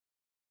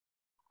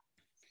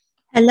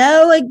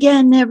Hello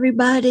again,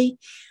 everybody.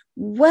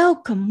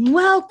 Welcome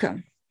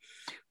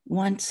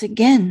once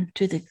again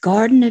to the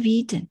Garden of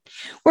Eden,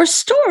 where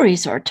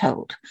stories are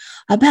told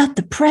about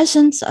the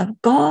presence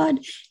of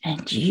God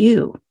and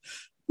you.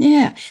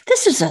 Yeah,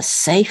 this is a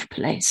safe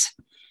place.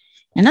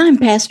 And I'm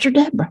Pastor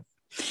Deborah,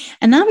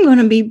 and I'm going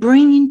to be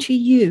bringing to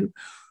you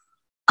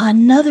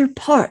another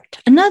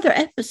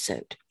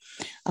episode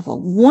of a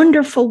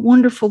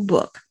wonderful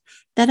book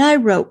that I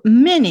wrote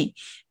many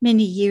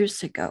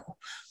years ago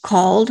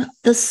called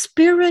The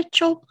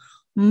Spiritual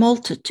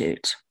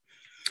Multitudes.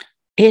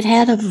 It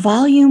had a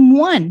volume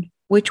 1,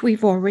 which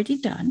we've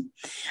already done,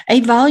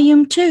 a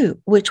volume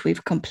 2, which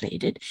we've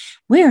completed.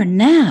 We're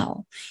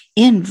now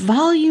in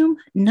volume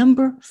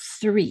number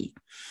 3,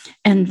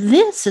 and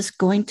this is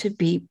going to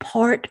be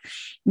part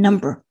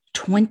number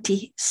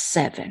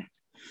 27.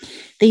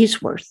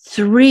 These were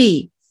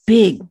 3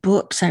 big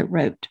books I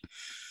wrote.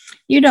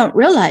 You don't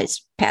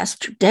realize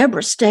Pastor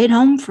Deborah stayed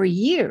home for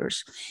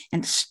years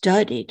and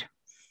studied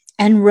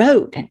and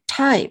wrote and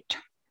typed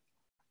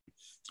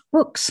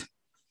books.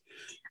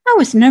 I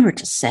was never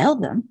to sell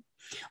them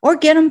or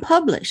get them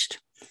published,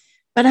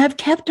 but I've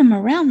kept them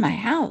around my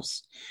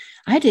house.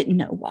 I didn't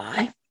know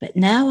why, but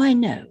now I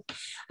know.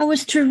 I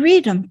was to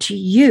read them to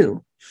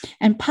you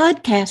and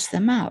podcast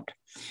them out.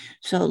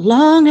 So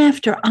long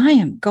after I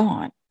am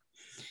gone,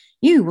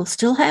 you will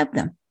still have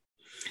them.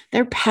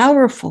 They're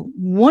powerful,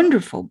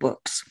 wonderful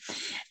books.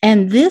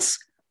 And this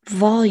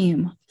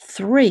volume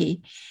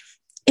 3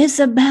 is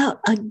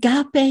about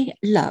agape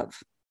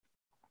love,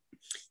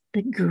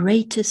 the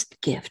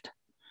greatest gift.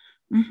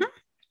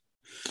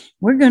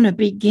 We're going to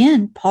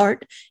begin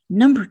part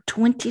number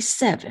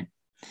 27.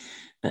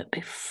 But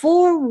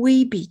before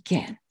we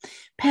begin,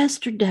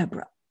 Pastor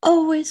Deborah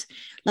always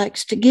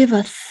likes to give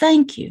a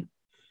thank you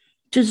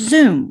to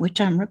Zoom,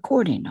 which I'm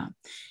recording on,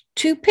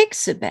 to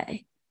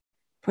Pixabay,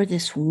 for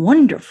this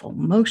wonderful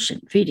motion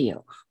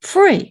video,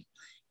 free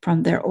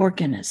from their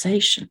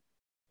organization.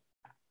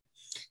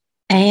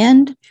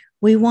 And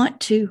we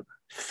want to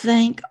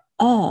thank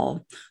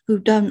all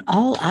who've done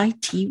all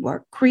IT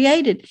work,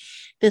 created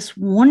this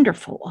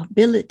wonderful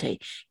ability,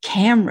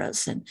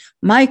 cameras and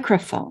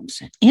microphones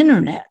and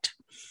internet.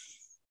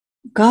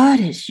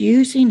 God is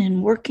using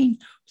and working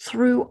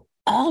through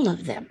all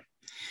of them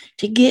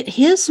to get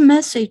his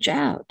message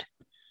out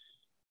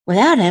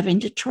without having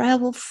to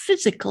travel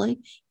physically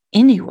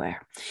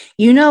anywhere.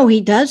 You know,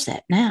 he does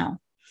that now.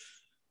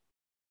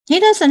 He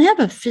doesn't have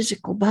a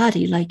physical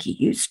body like he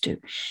used to.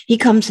 He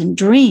comes in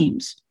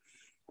dreams,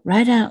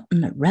 right out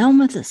in the realm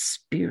of the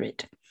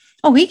spirit.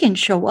 Oh, he can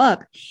show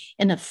up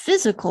in a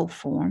physical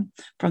form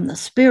from the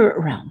spirit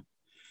realm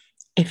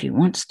if he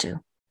wants to.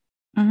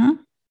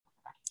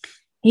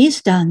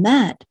 He's done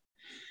that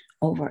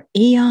over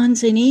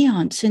eons and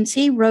eons since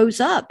he rose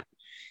up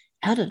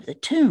out of the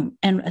tomb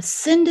and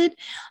ascended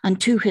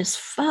unto his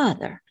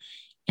Father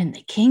in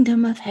the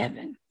kingdom of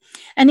heaven.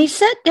 And he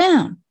sat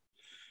down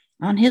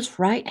on his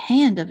right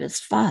hand of his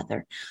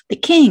Father, the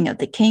King of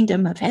the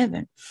kingdom of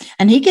heaven.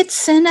 And he gets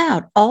sent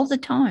out all the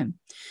time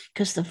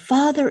because the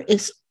Father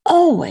is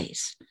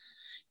always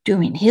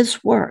doing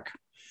his work,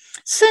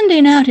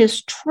 sending out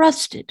his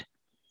trusted,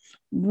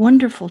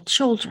 wonderful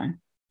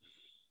children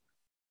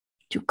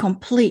to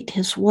complete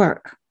his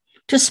work,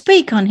 to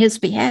speak on his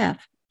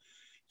behalf,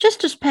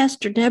 just as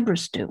Pastor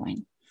Deborah's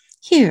doing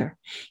here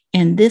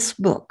in this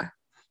book,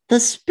 The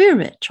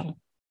Spiritual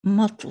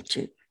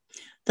Multitude.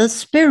 The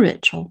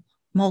Spiritual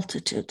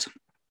Multitudes.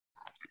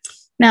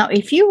 Now,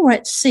 if you were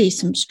to see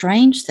some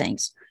strange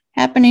things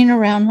happening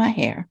around my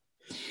hair,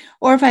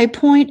 or if I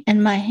point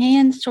and my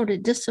hand sort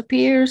of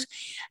disappears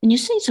and you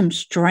see some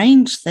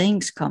strange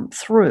things come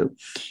through,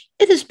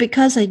 it is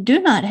because I do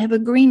not have a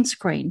green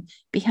screen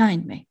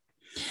behind me.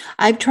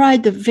 I've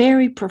tried the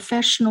very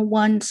professional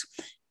ones,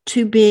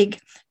 too big,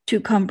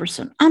 too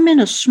cumbersome. I'm in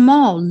a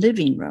small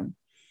living room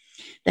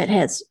that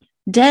has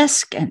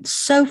desk and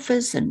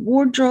sofas and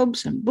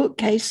wardrobes and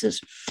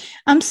bookcases.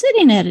 I'm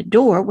sitting at a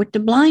door with the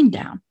blind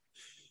down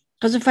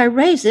because if I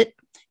raise it,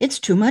 it's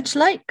too much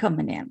light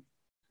coming in.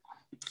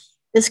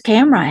 This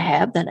camera I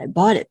have that I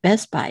bought at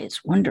Best Buy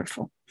is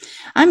wonderful.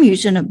 I'm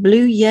using a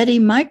Blue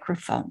Yeti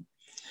microphone.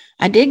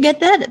 I did get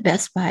that at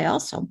Best Buy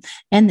also,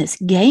 and this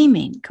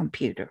gaming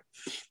computer.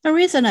 The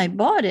reason I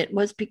bought it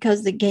was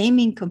because the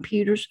gaming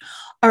computers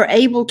are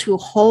able to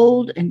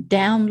hold and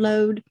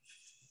download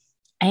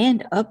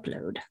and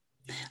upload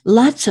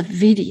lots of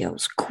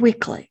videos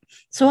quickly.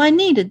 So I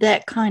needed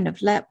that kind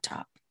of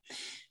laptop.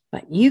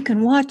 But you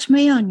can watch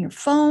me on your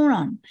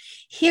phone,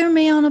 hear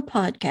me on a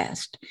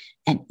podcast,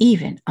 and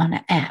even on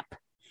an app.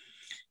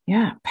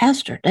 Yeah,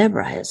 Pastor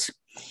Deborah is.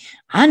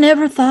 I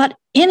never thought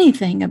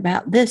anything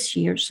about this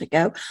years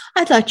ago.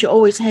 I thought you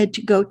always had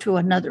to go to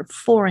another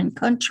foreign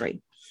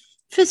country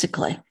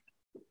physically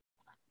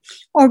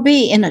or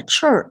be in a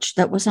church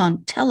that was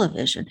on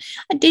television.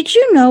 Did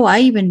you know I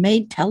even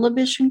made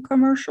television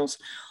commercials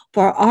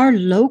for our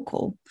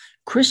local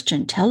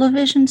Christian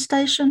television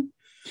station?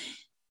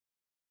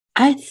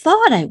 I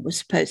thought I was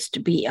supposed to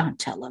be on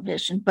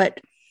television, but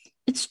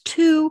it's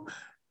too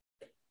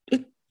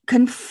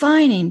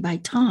confining by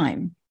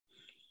time.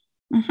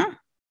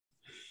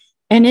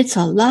 And it's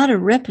a lot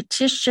of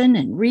repetition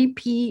and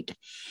repeat,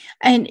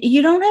 and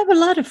you don't have a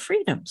lot of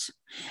freedoms.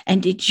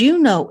 And did you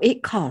know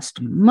it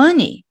cost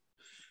money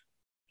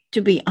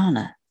to be on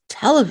a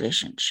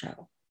television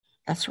show?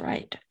 That's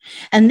right.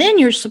 And then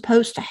you're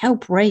supposed to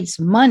help raise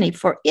money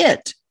for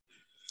it.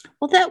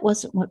 Well, that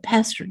wasn't what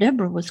Pastor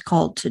Deborah was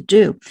called to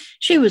do.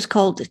 She was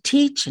called to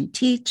teach and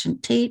teach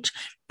and teach,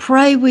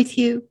 pray with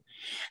you.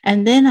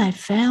 And then I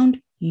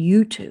found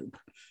YouTube.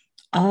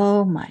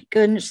 Oh my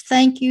goodness.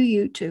 Thank you,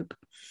 YouTube.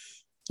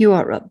 You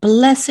are a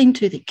blessing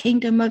to the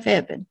kingdom of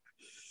heaven.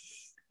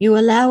 You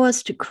allow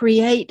us to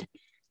create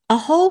a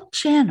whole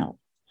channel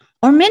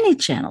or many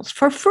channels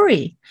for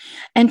free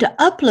and to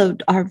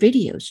upload our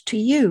videos to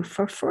you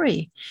for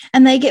free.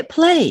 And they get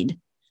played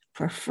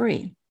for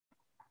free.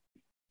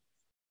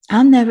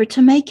 I'm never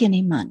to make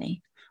any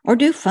money or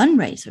do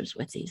fundraisers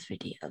with these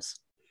videos.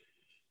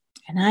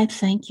 And I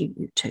thank you,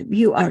 YouTube.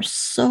 You are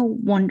so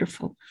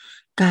wonderful.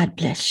 God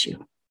bless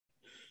you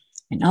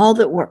and all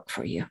that work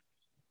for you.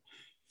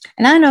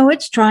 And I know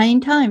it's trying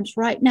times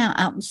right now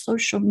out in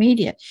social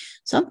media.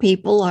 Some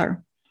people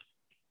are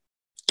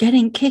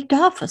getting kicked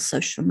off of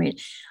social media.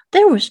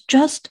 There was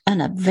just an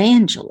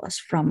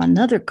evangelist from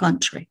another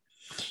country.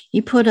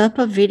 He put up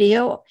a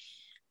video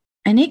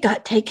and he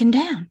got taken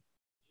down,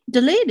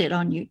 deleted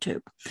on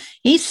YouTube.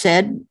 He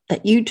said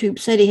that YouTube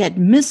said he had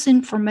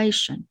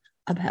misinformation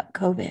about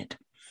COVID.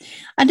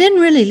 I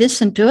didn't really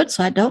listen to it,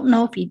 so I don't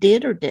know if he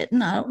did or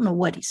didn't. I don't know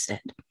what he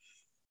said.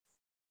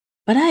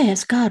 But I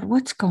asked God,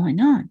 what's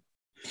going on?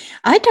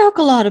 I talk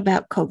a lot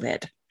about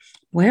COVID,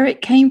 where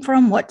it came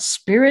from, what's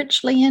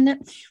spiritually in it,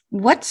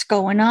 what's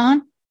going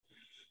on.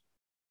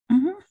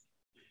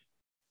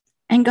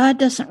 And God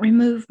doesn't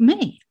remove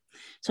me.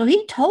 So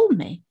he told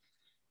me,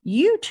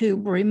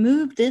 YouTube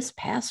removed this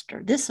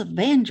pastor, this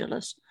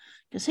evangelist,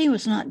 because he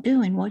was not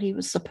doing what he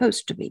was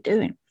supposed to be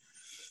doing.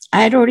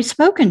 I had already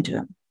spoken to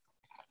him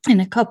in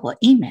a couple of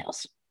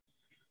emails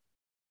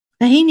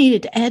that he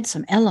needed to add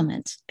some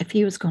elements if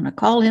he was going to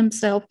call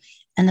himself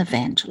an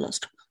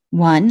evangelist.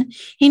 One,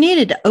 he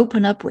needed to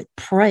open up with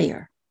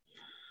prayer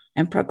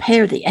and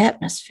prepare the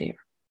atmosphere.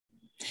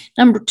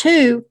 Number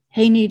two,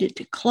 he needed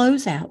to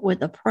close out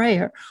with a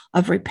prayer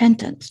of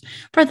repentance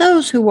for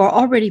those who were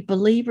already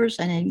believers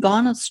and had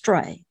gone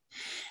astray.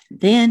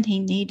 Then he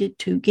needed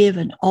to give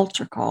an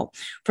altar call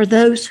for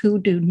those who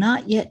do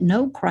not yet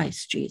know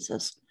Christ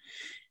Jesus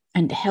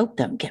and to help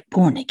them get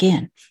born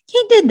again.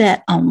 He did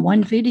that on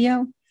one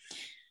video,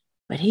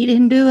 but he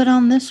didn't do it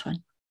on this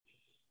one.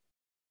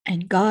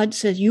 And God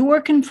says, you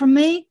working for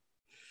me?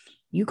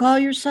 You call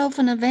yourself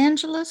an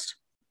evangelist,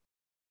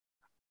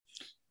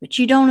 but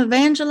you don't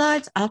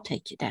evangelize? I'll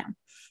take you down.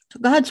 So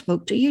God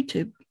spoke to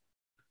YouTube.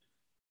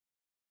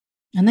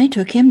 And they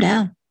took him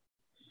down.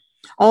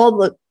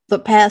 All the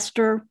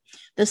pastor,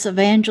 this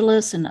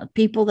evangelist, and the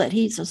people that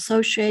he's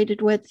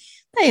associated with,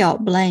 they all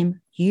blame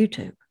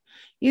YouTube.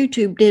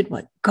 YouTube did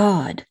what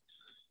God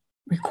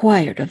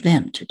required of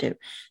them to do.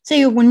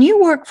 See, when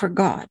you work for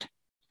God,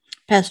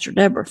 Pastor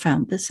Deborah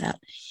found this out.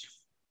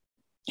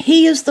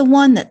 He is the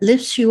one that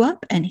lifts you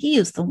up, and he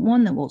is the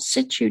one that will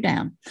sit you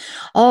down.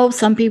 Oh,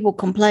 some people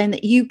complain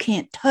that you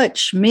can't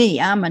touch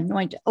me. I'm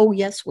anointed. Oh,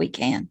 yes, we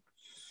can.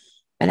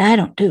 But I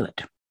don't do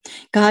it.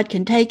 God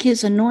can take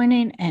his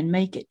anointing and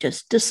make it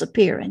just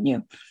disappear in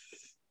you.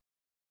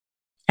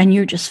 And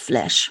you're just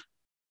flesh.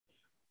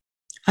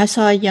 I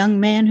saw a young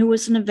man who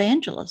was an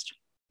evangelist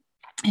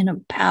in a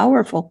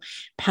powerful,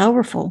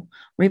 powerful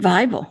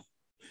revival.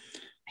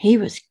 He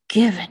was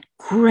given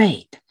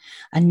great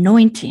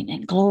anointing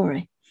and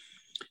glory,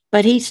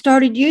 but he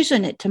started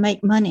using it to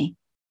make money.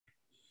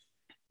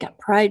 Got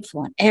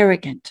prideful and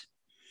arrogant,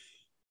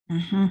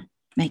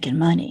 making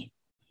money.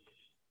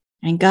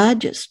 And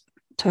God just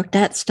took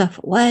that stuff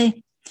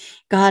away.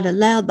 God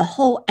allowed the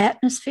whole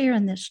atmosphere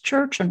in this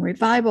church and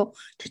revival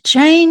to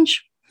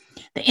change.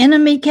 The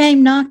enemy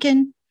came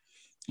knocking,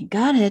 and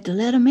God had to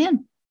let him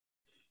in.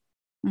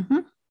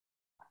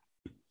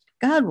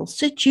 God will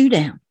sit you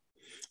down.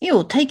 He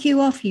will take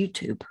you off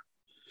YouTube.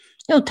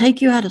 He'll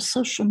take you out of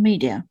social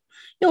media.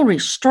 He'll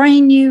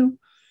restrain you.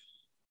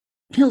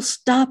 He'll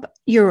stop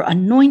your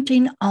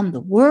anointing on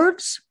the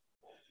words,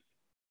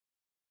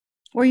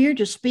 where you're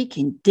just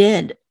speaking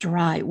dead,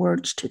 dry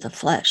words to the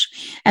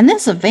flesh. And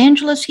this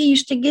evangelist, he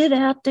used to get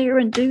out there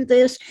and do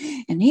this,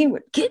 and he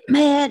would get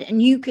mad,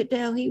 and you could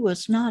tell he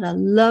was not a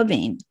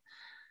loving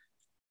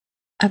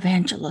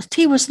evangelist.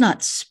 He was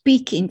not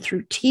speaking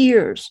through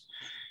tears.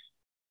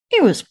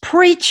 He was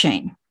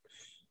preaching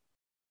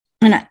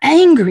in an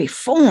angry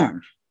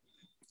form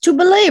to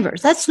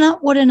believers. That's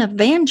not what an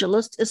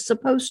evangelist is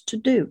supposed to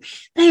do.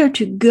 They are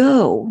to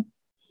go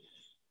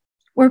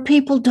where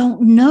people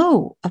don't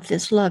know of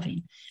this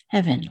loving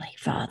heavenly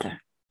Father.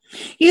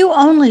 You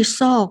only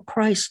saw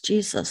Christ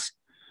Jesus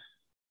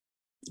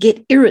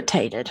get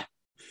irritated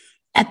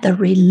at the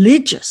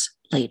religious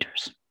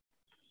leaders,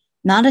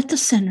 not at the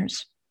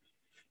sinners,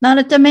 not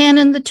at the man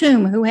in the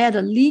tomb who had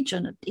a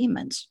legion of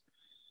demons.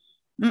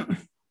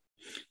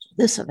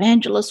 This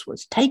evangelist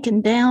was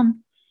taken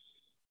down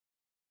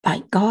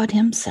by God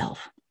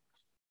himself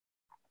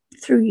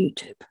through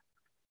YouTube.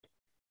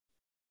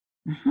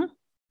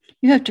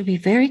 You have to be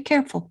very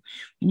careful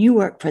when you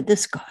work for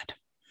this God.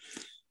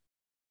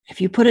 If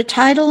you put a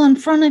title in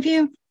front of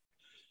you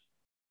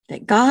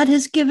that God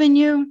has given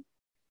you,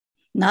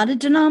 not a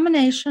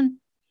denomination,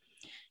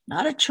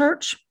 not a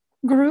church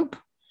group,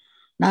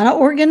 not an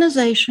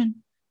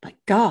organization, but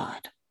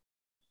God,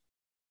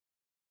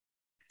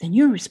 then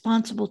you're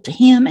responsible to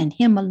him and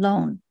him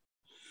alone.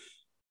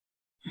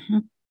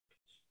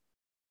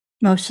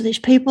 Most of these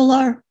people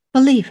are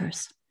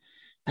believers,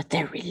 but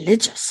they're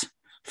religious,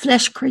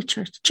 flesh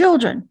creatures,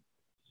 children.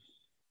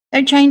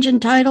 They're changing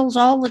titles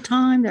all the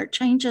time. They're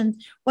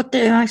changing what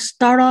I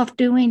start off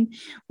doing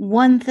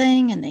one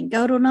thing and then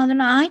go to another.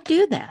 Now, I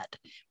do that,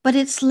 but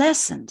it's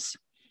lessons.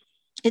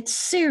 It's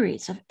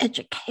series of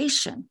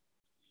education,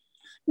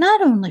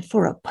 not only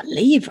for a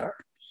believer,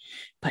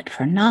 but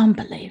for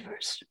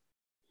non-believers.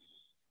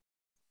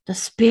 The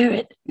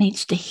Spirit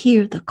needs to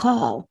hear the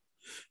call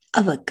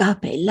of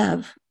agape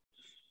love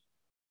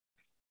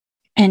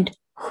and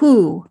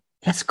who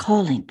is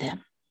calling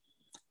them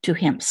to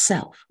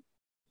himself.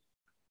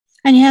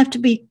 And you have to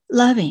be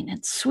loving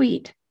and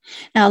sweet.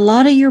 Now, a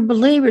lot of your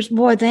believers,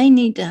 boy, they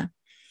need to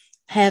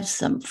have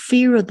some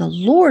fear of the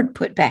Lord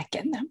put back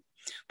in them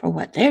for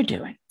what they're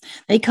doing.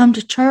 They come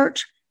to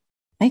church,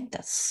 make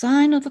the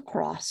sign of the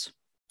cross,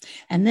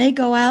 and they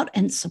go out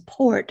and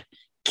support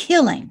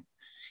killing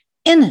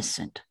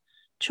innocent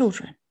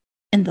children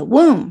in the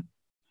womb.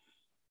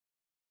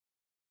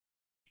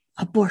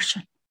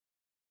 Abortion.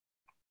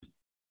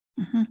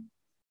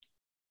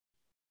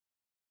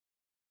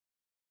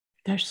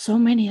 There's so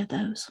many of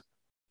those.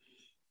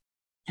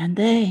 And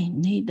they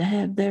need to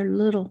have their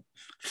little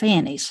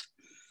fannies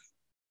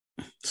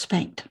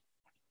spanked.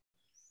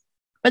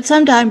 But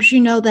sometimes,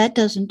 that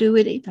doesn't do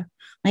it either.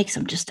 Makes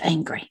them just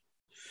angry.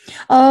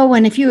 Oh,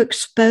 and if you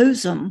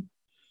expose them,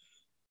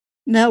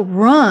 they'll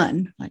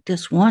run, like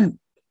this one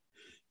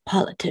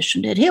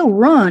politician did. He'll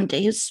run to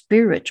his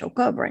spiritual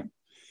covering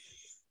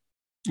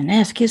and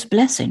ask his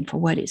blessing for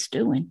what he's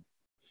doing.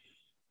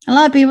 A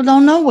lot of people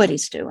don't know what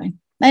he's doing.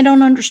 They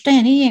don't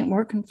understand. He ain't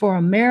working for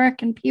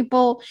American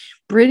people,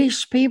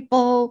 British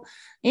people.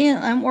 He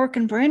ain't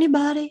working for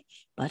anybody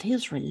but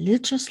his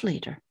religious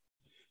leader.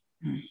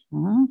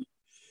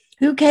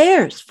 Who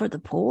cares for the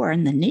poor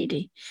and the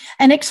needy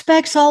and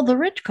expects all the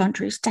rich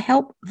countries to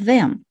help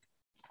them?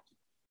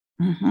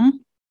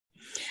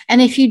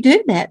 And if you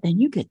do that, then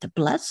you get the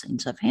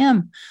blessings of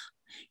him.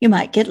 You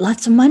might get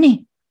lots of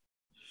money,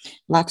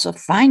 lots of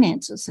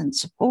finances and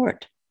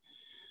support,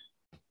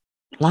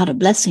 a lot of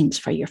blessings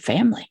for your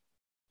family.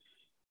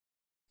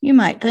 You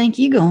might think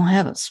you're going to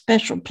have a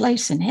special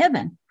place in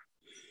heaven.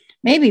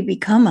 Maybe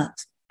become a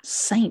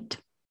saint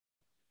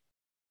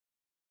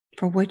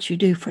for what you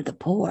do for the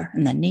poor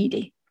and the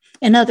needy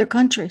in other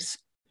countries.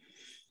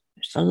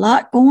 There's a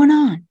lot going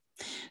on.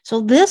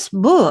 So this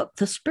book,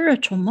 The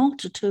Spiritual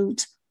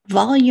Multitudes,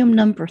 volume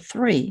number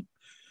 3,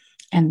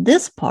 and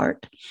this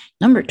part,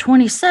 number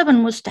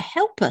 27, was to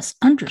help us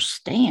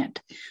understand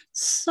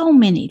so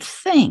many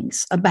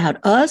things about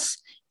us,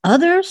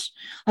 others,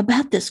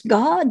 about this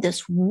God,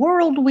 this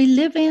world we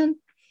live in,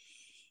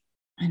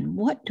 and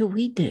what do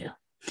we do?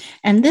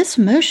 And this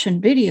motion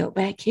video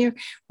back here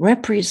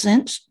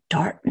represents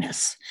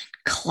darkness,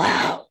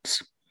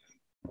 clouds,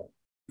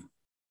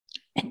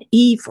 and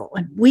evil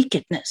and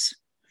wickedness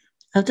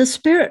of the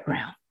spirit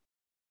realm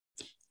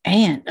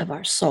and of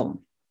our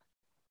soul.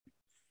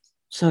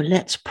 So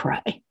let's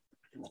pray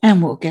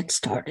and we'll get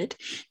started.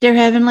 Dear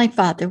Heavenly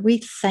Father, we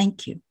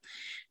thank you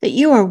that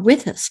you are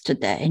with us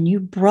today and you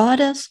brought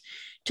us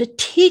to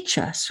teach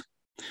us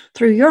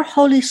through your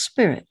Holy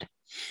Spirit.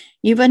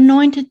 You've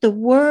anointed the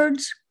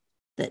words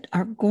that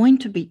are going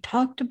to be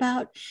talked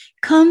about.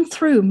 Come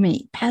through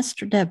me,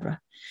 Pastor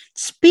Deborah.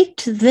 Speak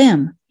to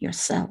them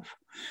yourself.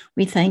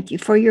 We thank you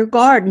for your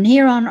garden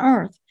here on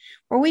earth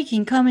where we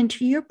can come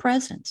into your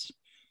presence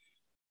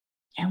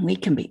and we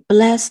can be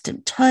blessed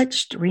and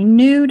touched,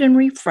 renewed and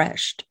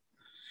refreshed.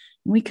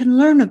 We can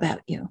learn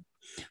about you.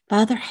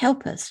 Father,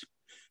 help us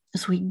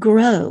as we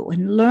grow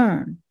and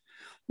learn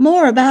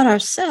more about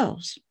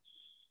ourselves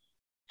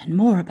and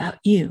more about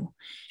you.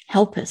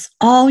 Help us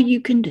all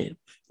you can do.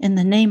 In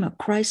the name of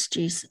Christ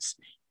Jesus,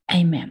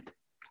 amen.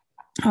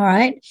 All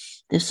right,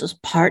 this is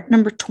part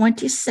number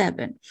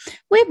 27.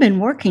 We've been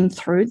working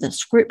through the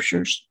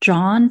scriptures,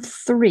 John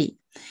 3,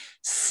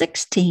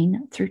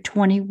 16 through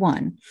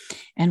 21.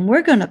 And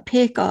we're going to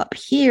pick up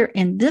here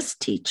in this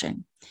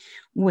teaching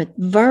with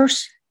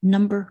verse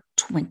number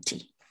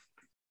 20.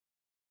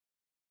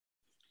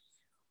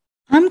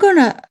 I'm going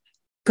to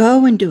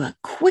go and do a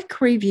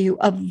quick review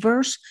of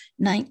verse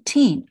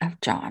 19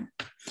 of John.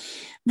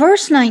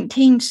 Verse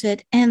 19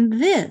 said, and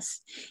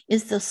this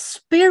is the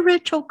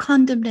spiritual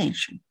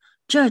condemnation,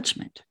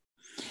 judgment,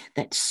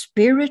 that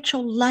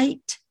spiritual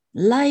light,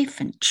 life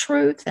and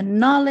truth and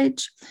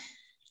knowledge,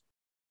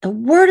 the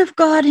word of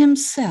God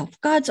himself,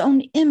 God's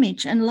own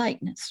image and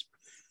likeness,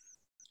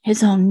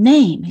 his own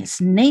name, his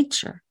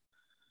nature,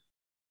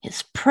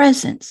 His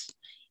presence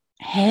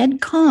had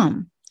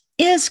come,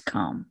 is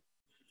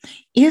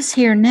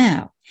here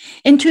now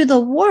into the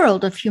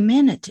world of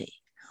humanity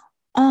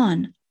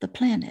on the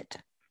planet.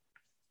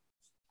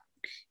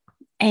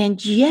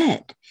 And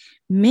yet,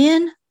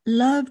 men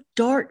love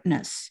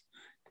darkness,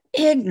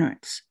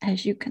 ignorance,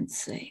 as you can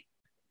see,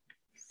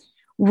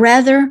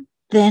 rather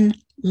than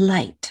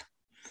light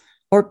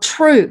or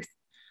truth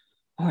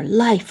or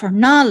life or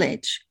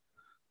knowledge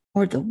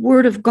or the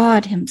Word of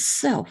God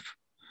Himself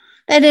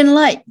that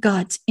enlight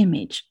God's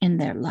image in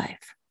their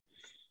life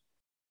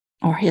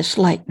or His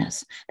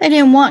likeness. They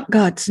didn't want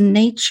God's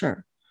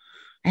nature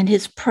and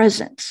His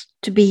presence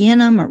to be in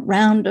them,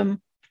 around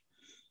them.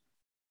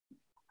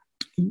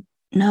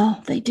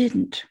 No, they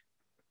didn't.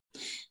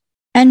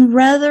 And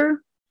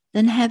rather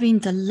than having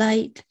the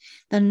light,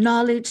 the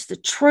knowledge, the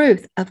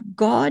truth of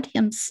God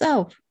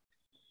Himself,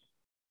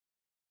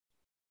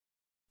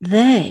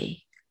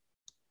 they,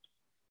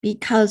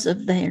 because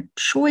of their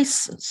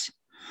choices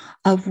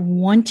of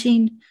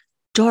wanting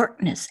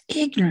darkness,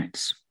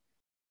 ignorance,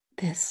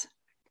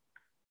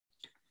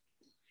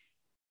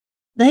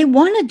 they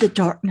wanted the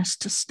darkness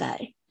to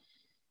stay.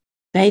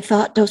 They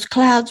thought those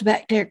clouds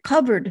back there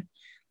covered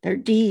their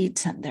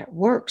deeds and their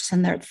works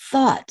and their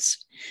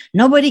thoughts.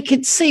 Nobody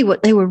could see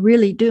what they were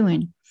really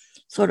doing,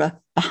 sort of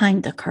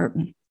behind the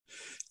curtain,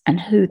 and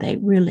who they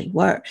really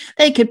were.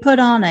 They could put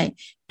on a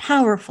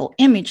powerful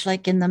image,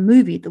 like in the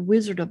movie The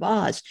Wizard of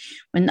Oz,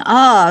 when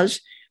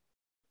Oz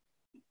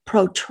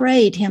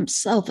portrayed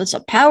himself as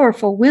a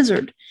powerful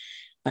wizard,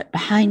 but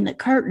behind the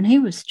curtain, he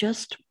was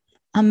just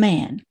a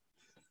man.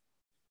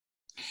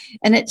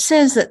 And it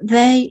says that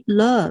they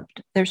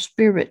loved their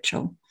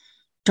spiritual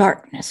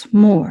darkness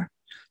more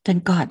than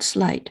God's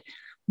light.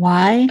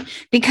 Why?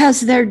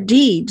 Because their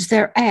deeds,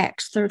 their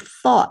acts, their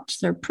thoughts,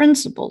 their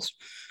principles,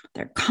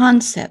 their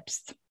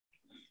concepts,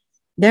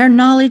 their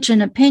knowledge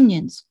and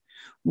opinions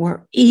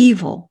were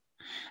evil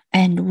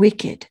and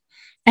wicked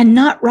and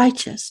not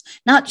righteous,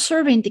 not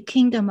serving the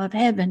kingdom of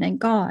heaven and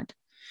God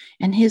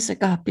and His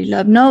agape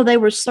love. No, they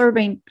were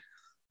serving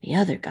the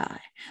other guy.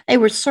 They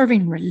were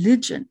serving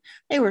religion.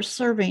 They were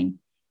serving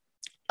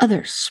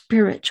other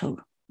spiritual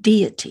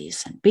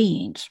deities and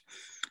beings,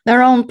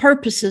 their own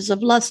purposes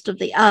of lust of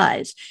the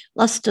eyes,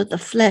 lust of the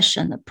flesh,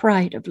 and the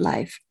pride of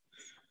life.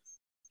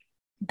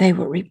 They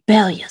were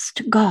rebellious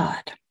to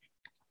God.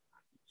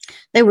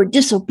 They were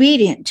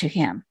disobedient to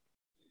Him,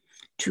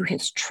 to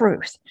His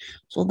truth.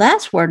 So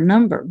that's where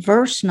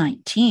verse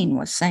 19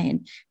 was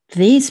saying,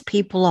 these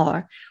people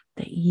are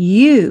that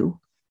you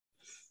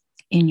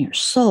in your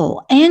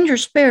soul and your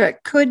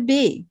spirit could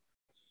be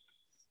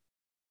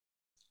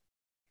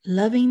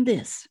loving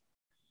this,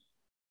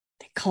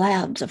 the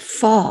clouds of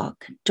fog,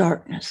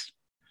 darkness.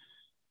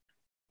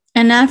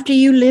 And after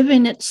you live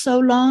in it so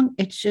long,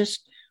 it's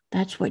just,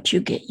 that's what you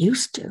get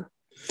used to.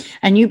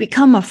 And you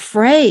become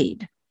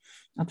afraid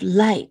of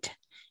light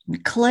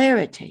and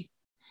clarity.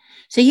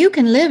 So you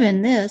can live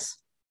in this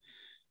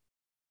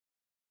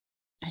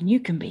and you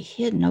can be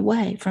hidden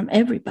away from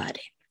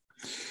everybody.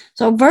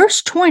 So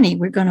verse 20,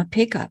 we're going to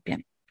pick up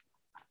in.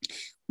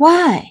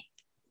 Why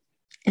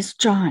is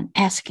John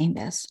asking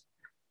this?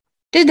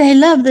 Did they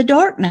love the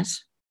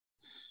darkness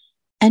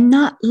and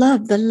not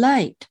love the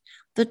light,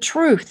 the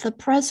truth, the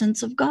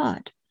presence of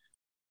God?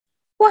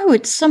 Why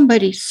would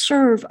somebody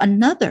serve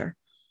another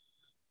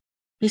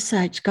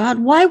besides God?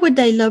 Why would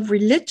they love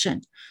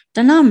religion,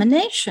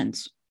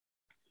 denominations?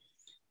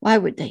 Why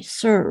would they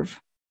serve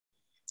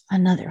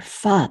another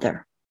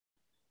father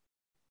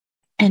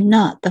and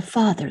not the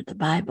Father, the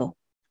Bible?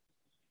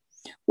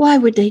 Why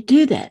would they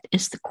do that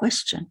is the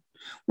question.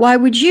 Why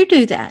would you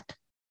do that?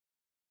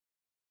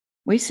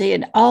 We see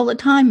it all the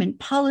time in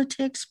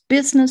politics,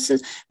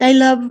 businesses. They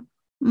love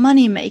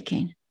money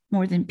making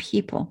more than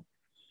people.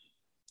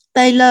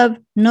 They love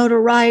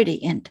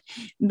notoriety and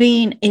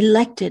being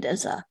elected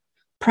as a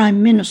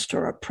prime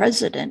minister or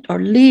president or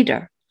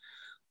leader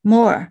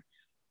more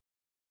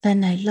than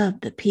they love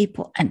the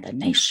people and the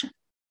nation.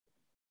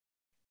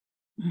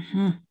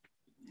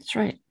 That's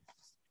right.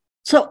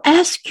 So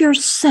ask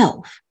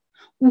yourself,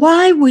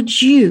 why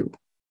would you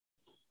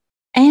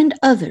and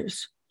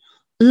others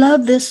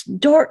love this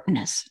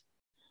darkness,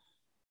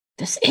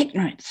 this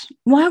ignorance?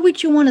 Why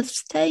would you want to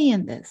stay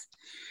in this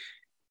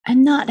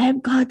and not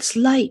have God's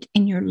light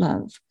in your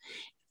love,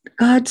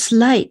 God's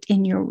light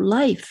in your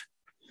life?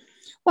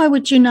 Why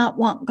would you not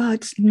want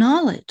God's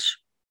knowledge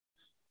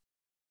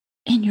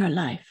in your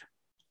life?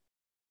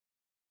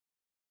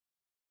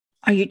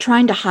 Are you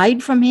trying to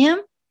hide from Him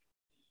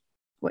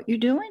what you're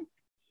doing?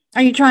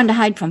 Are you trying to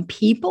hide from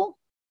people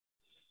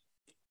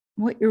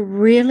what you're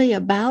really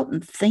about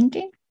and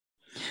thinking?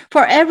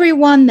 For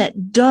everyone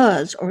that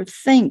does or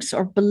thinks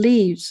or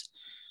believes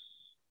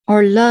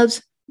or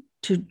loves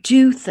to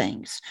do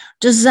things,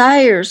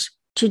 desires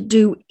to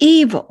do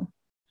evil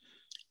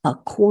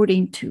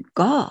according to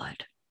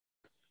God,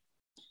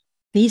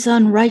 these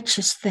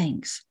unrighteous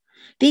things,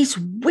 these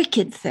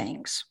wicked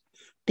things,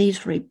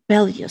 these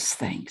rebellious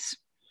things,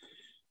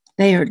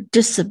 they are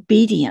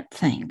disobedient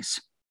things.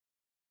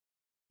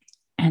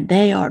 And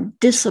they are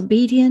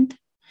disobedient,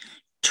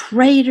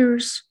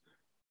 traitors,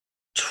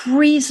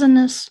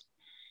 treasonous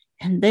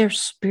in their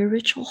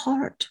spiritual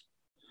heart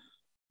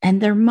and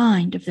their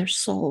mind of their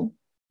soul.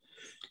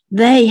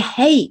 They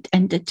hate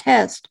and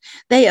detest.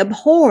 They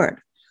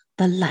abhor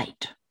the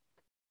light.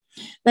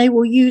 They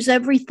will use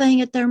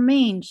everything at their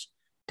means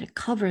to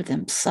cover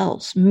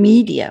themselves.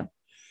 Media,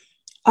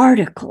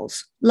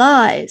 articles,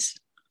 lies,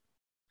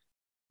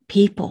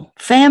 people,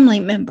 family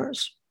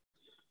members.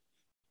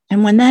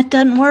 And when that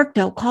doesn't work,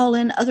 they'll call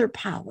in other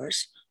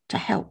powers to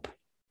help.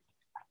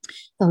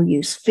 They'll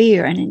use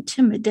fear and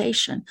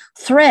intimidation,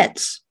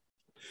 threats.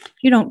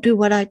 You don't do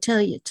what I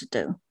tell you to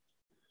do.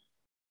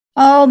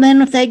 Oh,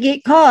 then if they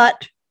get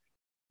caught,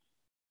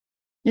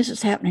 this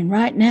is happening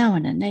right now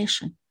in the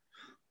nation.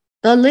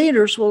 The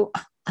leaders will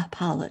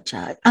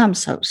apologize. I'm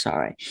so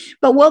sorry.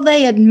 But will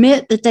they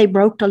admit that they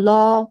broke the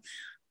law?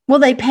 Will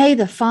they pay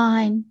the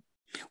fine?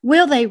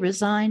 Will they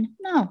resign?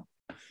 No.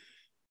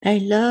 They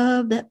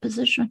love that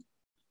position.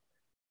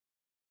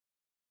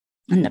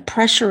 And the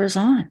pressure is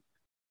on.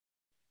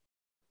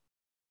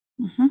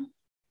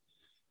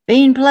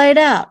 Being played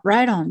out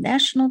right on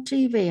national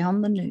TV,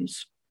 on the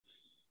news.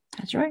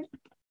 That's right.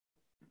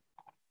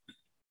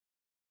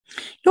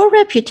 Your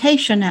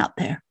reputation out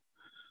there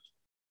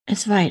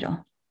is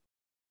vital.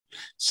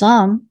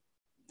 Some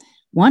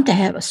want to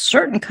have a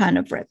certain kind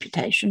of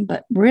reputation,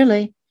 but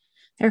really,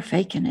 they're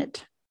faking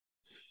it.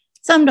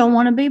 Some don't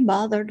want to be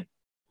bothered.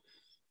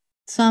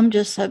 Some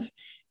just have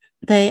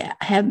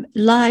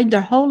lied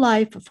their whole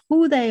life of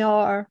who they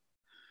are,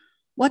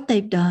 what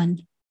they've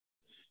done.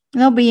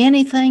 They'll be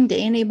anything to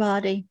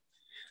anybody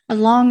as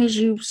long as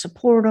you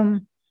support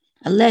them,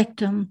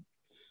 elect them,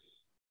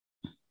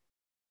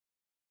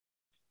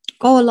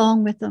 go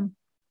along with them.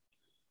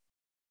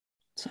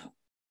 So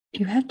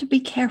you have to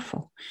be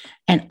careful.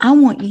 And I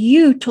want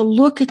you to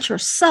look at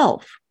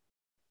yourself.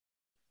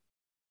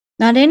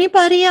 Not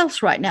anybody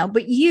else right now,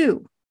 but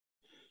you.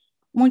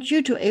 I want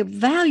you to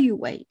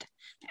evaluate.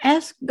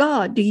 Ask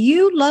God, do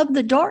you love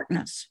the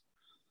darkness?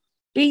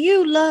 Do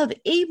you love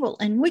evil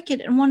and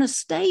wicked and want to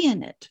stay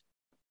in it?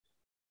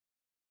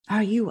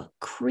 Are you a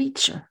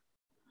creature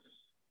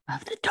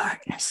of the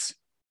darkness,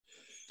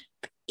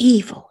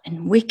 evil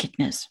and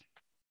wickedness?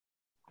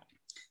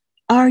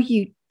 Are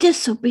you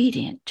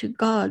disobedient to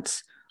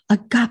God's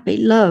agape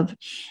love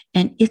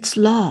and its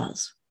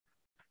laws?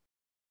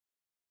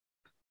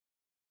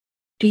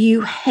 Do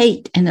you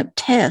hate and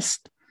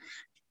detest?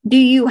 Do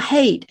you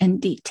hate and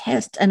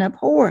detest and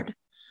abhor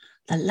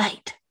the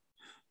light,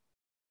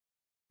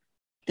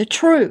 the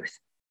truth,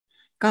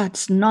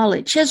 God's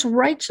knowledge, his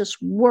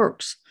righteous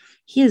works,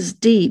 his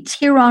deeds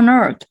here on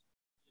earth,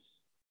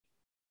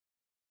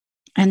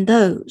 and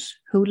those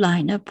who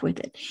line up with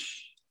it?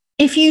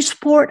 If you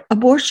support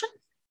abortion,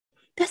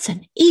 that's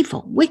an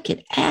evil,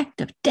 wicked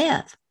act of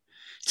death.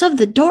 It's of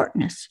the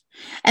darkness.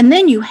 And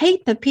then you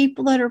hate the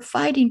people that are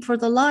fighting for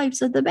the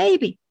lives of the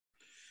baby.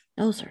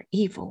 Those are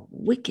evil,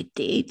 wicked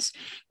deeds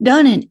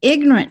done in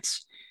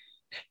ignorance.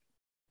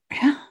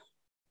 Yeah.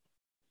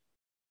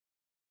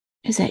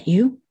 Is that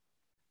you?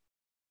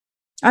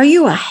 Are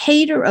you a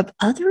hater of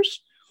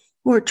others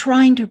who are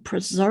trying to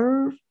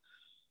preserve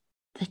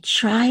the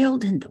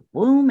child in the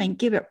womb and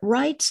give it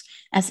rights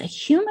as a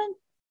human?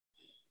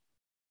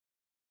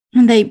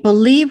 And they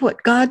believe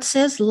what God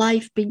says,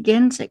 life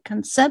begins at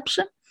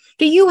conception.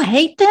 Do you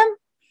hate them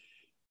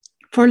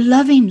for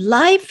loving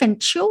life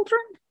and children?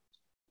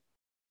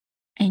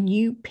 And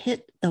you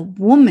pit the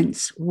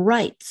woman's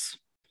rights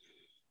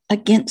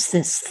against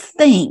this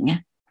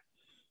thing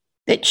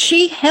that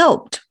she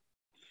helped.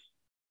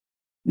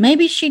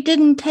 Maybe she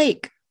didn't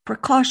take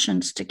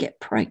precautions to get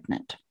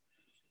pregnant.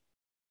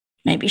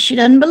 Maybe she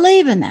doesn't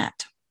believe in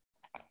that.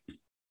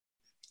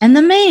 And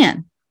the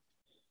man,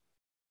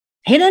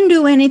 he doesn't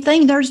do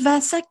anything. There's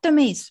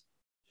vasectomies.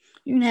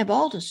 You can have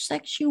all the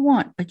sex you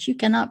want, but you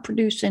cannot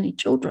produce any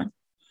children.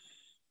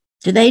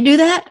 Do they do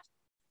that?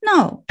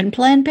 No. In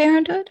Planned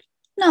Parenthood?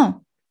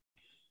 No.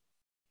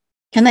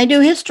 Can they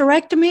do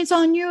hysterectomies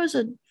on you as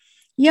a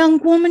young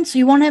woman so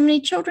you won't have any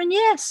children?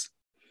 Yes.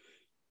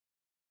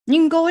 You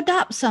can go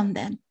adopt some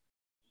then.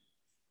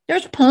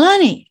 There's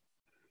plenty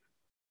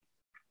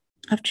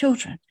of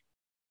children.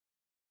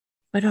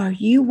 But are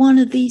you one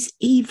of these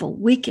evil,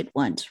 wicked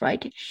ones,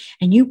 right?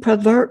 And you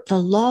pervert the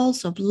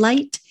laws of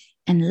light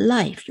and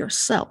life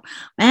yourself.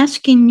 I'm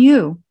asking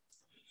you,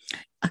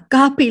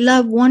 agape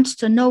love wants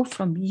to know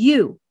from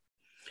you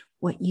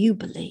what you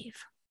believe.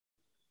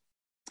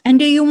 And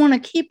do you want to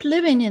keep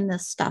living in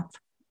this stuff?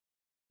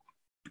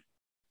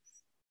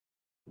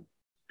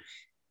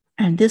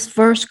 And this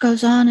verse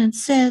goes on and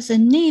says,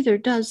 and neither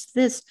does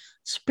this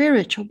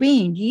spiritual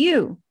being,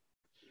 you,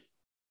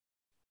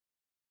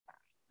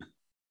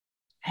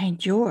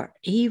 and your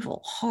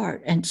evil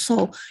heart and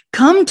soul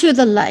come to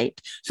the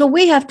light. So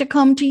we have to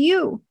come to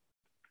you.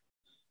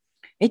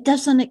 It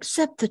doesn't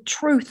accept the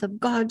truth of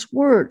God's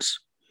words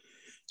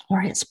or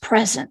his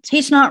presence.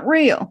 He's not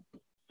real.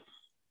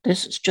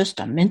 This is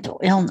just a mental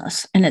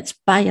illness, and it's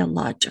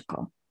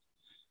biological.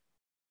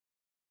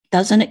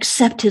 Doesn't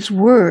accept his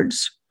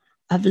words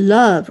of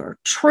love or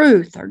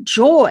truth or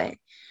joy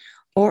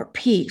or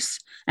peace.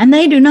 And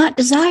they do not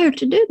desire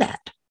to do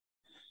that.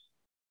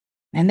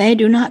 And they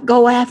do not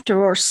go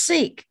after or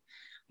seek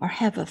or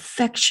have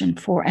affection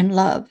for and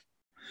love.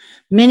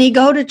 Many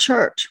go to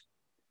church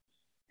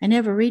and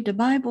never read the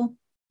Bible.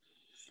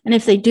 And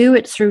if they do,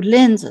 it's through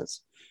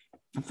lenses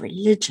of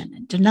religion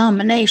and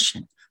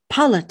denomination,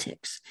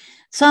 politics.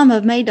 Some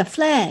have made a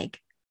flag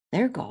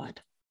their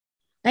God.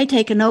 They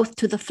take an oath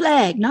to the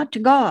flag, not to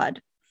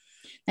God.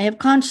 They have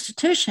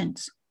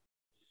constitutions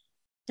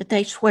that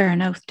they swear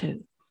an oath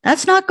to.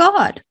 That's not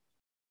God.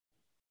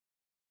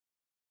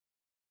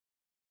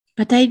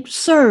 But they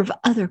serve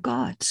other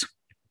gods.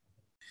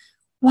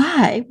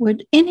 Why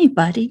would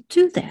anybody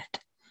do that?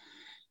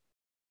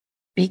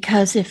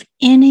 Because if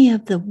any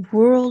of the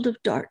world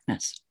of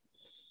darkness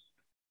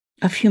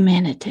of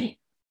humanity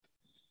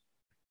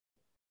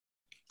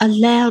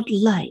allowed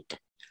light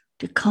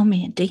to come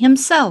into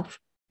himself,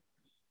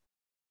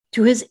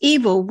 to his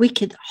evil,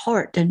 wicked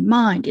heart and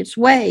mind, his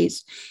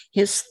ways,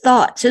 his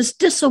thoughts, his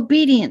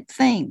disobedient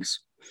things,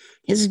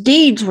 his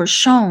deeds were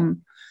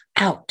shown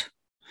out.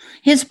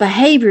 His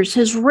behaviors,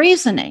 his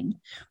reasoning,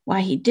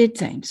 why he did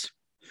things,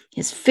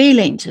 his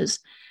feelings, his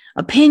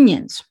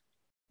opinions,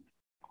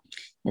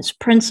 his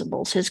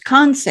principles, his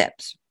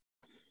concepts.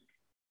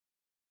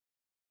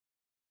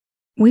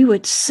 We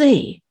would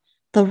see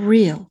the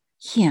real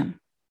him.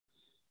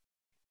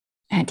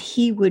 And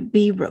he would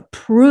be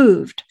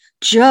reproved,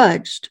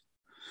 judged,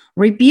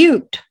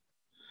 rebuked,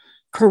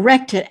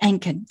 corrected,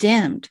 and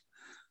condemned,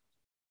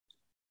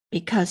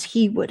 because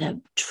he would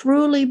have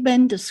truly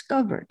been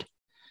discovered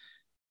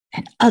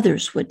and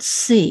others would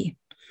see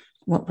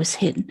what was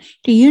hidden.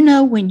 Do you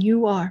know when you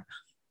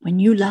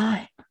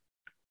lie,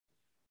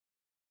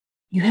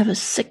 you have a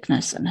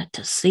sickness and a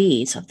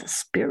disease of the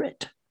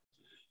spirit.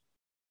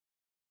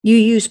 You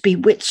use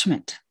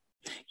bewitchment.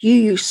 You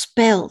use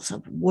spells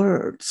of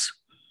words.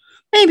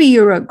 Maybe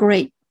you're a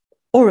great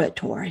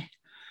orator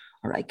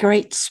or a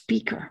great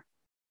speaker,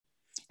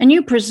 and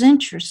you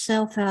present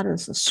yourself out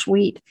as a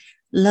sweet,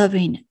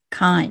 loving,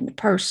 kind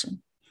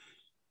person.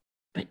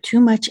 But too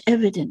much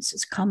evidence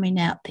is coming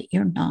out that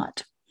you're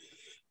not.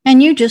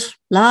 And you just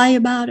lie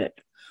about it,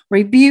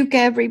 rebuke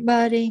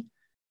everybody.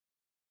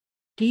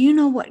 Do you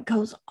know what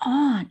goes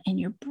on in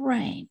your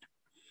brain?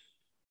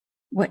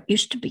 What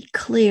used to be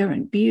clear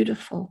and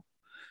beautiful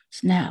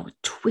is now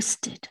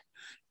twisted,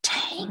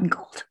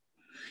 tangled,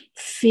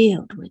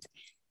 filled with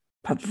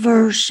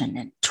perversion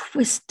and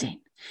twisting.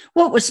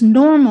 What was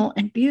normal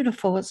and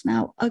beautiful is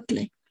now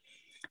ugly.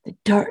 The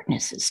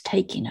darkness is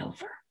taking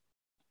over.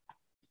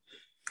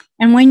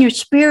 And when your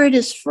spirit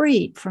is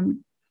freed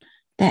from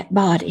that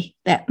body,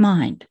 that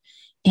mind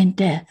in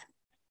death,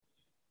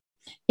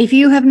 if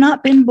you have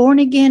not been born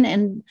again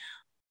and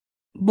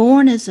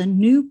born as a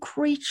new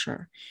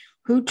creature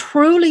who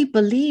truly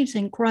believes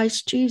in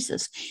Christ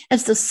Jesus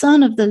as the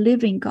Son of the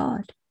living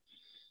God,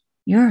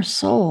 your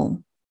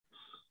soul,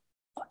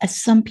 as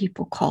some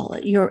people call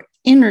it, your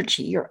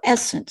energy, your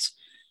essence,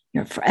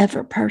 your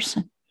forever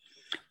person,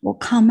 will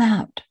come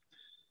out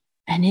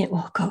and it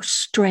will go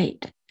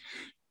straight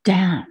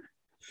down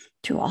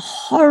to a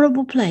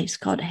horrible place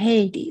called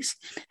Hades,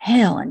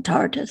 hell and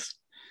Tartarus,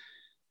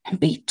 and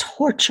be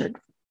tortured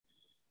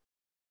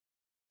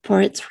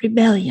for its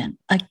rebellion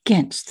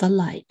against the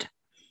light.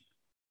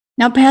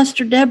 Now,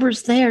 Pastor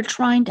Deborah's there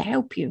trying to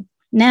help you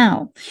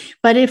now,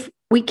 but if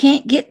we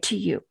can't get to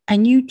you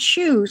and you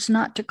choose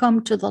not to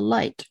come to the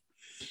light,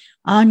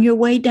 on your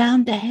way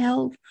down to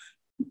hell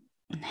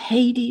and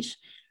Hades,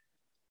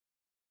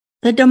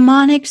 the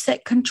demonics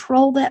that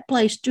control that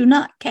place do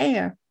not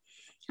care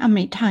how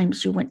many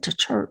times you went to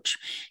church.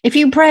 If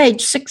you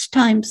prayed 6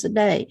 times a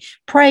day,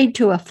 prayed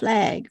to a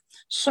flag,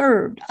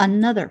 served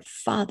another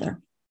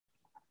father,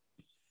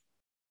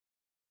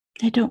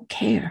 they don't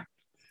care.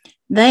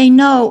 They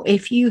know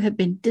if you have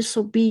been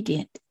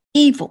disobedient,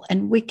 evil,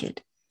 and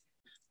wicked,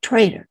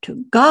 traitor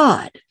to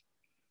God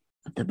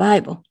of the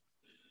Bible.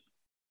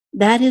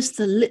 That is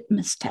the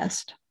litmus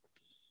test.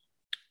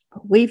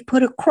 But we've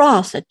put a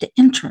cross at the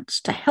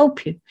entrance to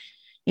help you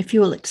if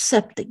you will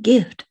accept the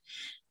gift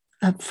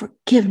of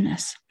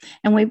forgiveness.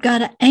 And we've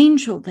got an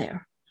angel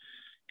there.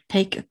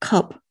 Take a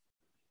cup,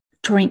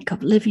 drink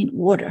of living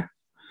water.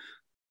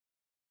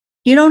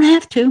 You don't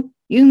have to.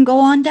 You can go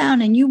on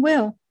down and you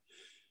will.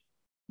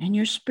 And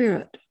your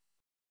spirit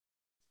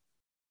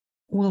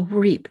will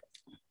reap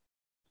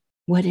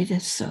what it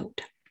has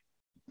sowed.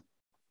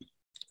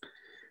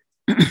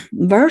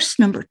 Verse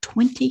number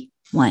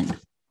 21.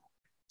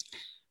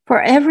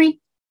 For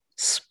every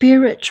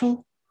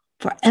spiritual,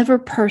 forever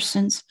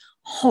person's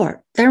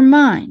heart, their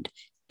mind,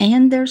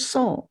 and their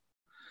soul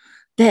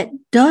that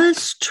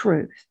does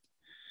truth,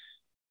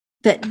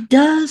 that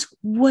does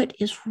what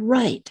is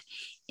right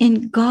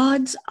in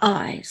God's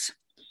eyes,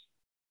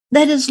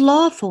 that is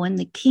lawful in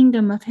the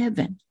kingdom of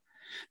heaven,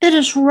 that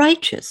is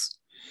righteous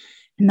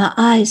in the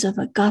eyes of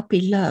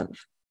agape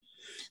love,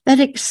 that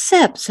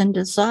accepts and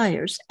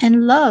desires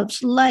and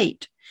loves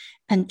light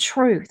and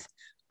truth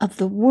of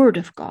the Word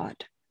of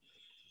God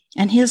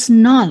and His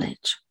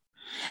knowledge,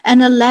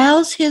 and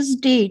allows his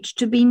deeds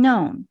to be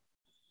known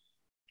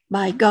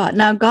by God.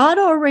 Now, God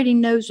already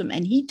knows them,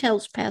 and he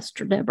tells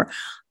Pastor Deborah,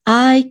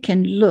 I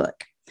can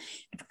look.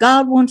 If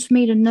God wants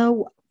me to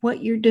know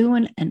what you're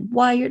doing and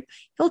why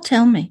he'll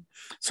tell me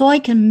so I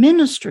can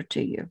minister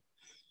to you.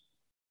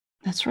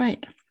 That's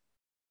right.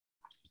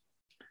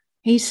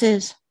 He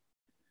says,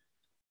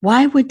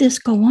 why would this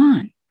go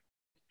on?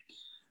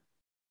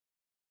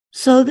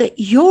 So that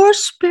your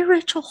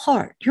spiritual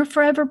heart, your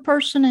forever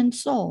person and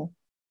soul,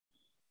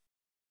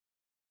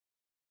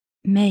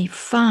 may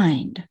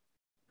find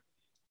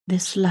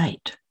this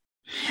light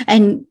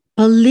and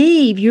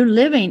believe you're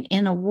living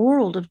in a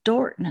world of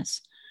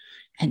darkness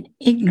and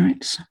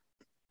ignorance.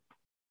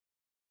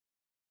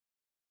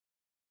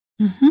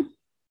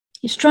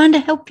 He's trying to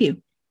help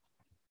you.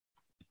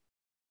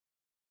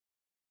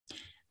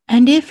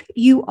 And if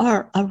you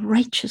are a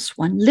righteous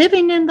one,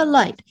 living in the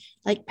light,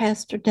 like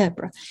Pastor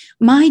Deborah,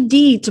 my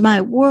deeds,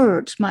 my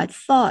words, my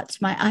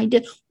thoughts, my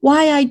idea,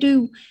 why I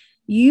do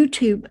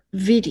YouTube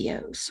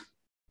videos.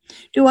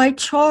 Do I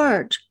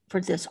charge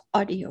for this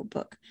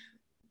audiobook?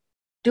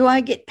 Do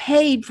I get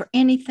paid for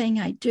anything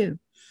I do?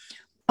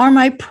 Are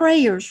my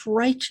prayers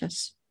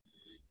righteous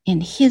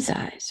in his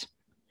eyes?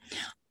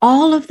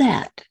 All of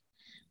that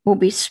will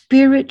be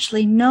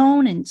spiritually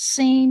known and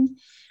seen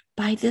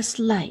by this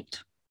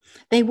light.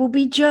 They will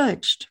be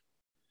judged,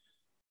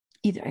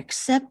 either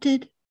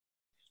accepted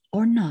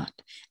or not.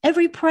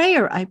 Every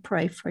prayer I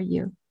pray for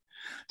you,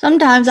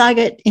 sometimes I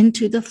get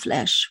into the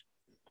flesh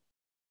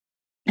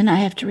and I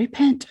have to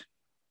repent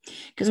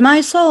because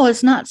my soul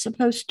is not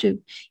supposed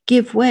to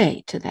give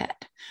way to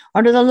that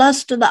or to the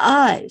lust of the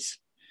eyes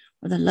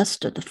or the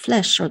lust of the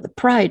flesh or the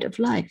pride of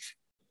life.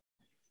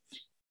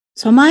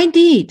 So my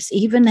deeds,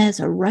 even as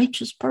a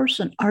righteous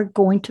person, are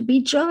going to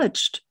be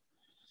judged.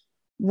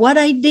 What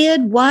I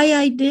did, why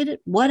I did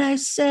it, what I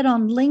said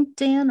on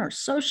LinkedIn or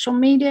social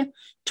media,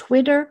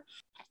 Twitter,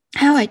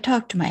 how I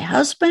talk to my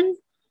husband,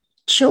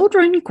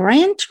 children,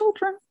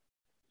 grandchildren,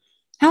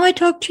 how I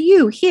talk to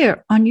you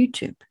here on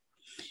YouTube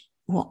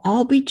will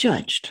all be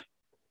judged.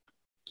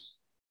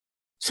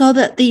 So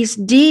that these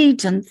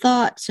deeds and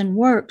thoughts and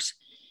works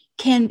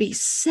can be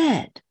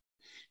said.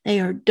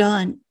 They are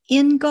done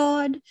in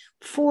God,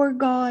 for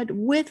God,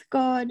 with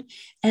God,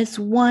 as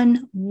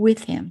one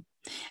with him,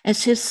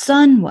 as his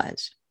son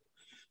was,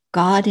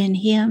 God in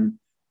him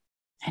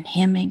and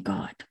him in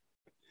God.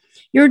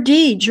 Your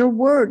deeds, your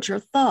words, your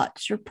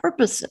thoughts, your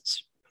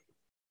purposes.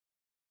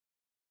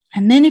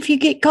 And then if you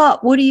get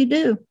caught, what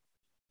do?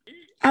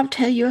 I'll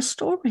tell you a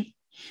story.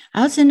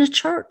 I was in a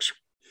church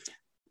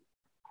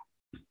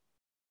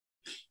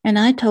and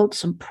I told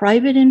some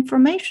private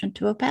information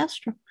to a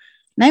pastor.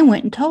 And they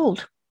went and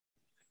told.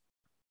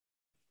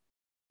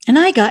 And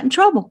I got in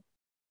trouble.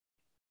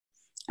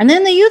 And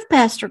then the youth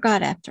pastor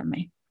got after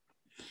me.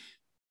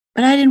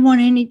 But I didn't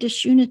want any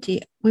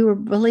disunity. We were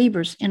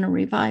believers in a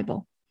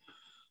revival.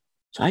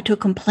 So I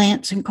took them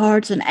plants and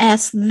cards and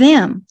asked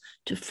them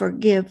to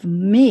forgive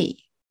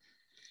me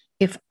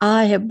if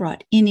I have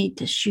brought any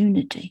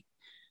disunity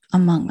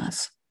among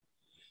us.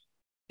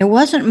 It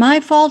wasn't my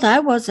fault. I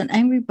wasn't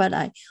angry, but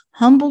I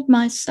humbled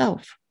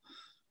myself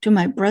to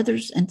my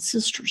brothers and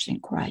sisters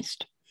in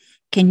Christ.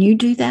 Can you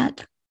do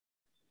that?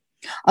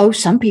 Oh,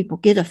 some people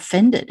get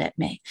offended at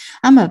me.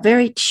 I'm a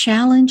very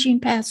challenging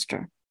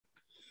pastor.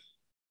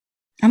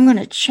 I'm going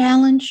to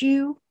challenge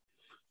you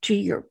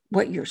to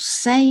what you're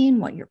saying,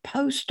 what your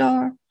posts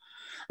are.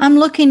 I'm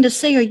looking to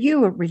see, are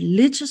you a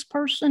religious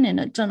person in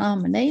a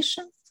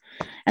denomination?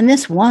 And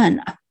this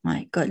one, oh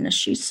my goodness,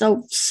 she's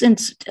so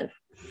sensitive.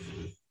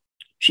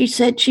 She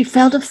said she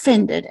felt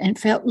offended and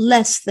felt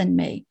less than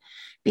me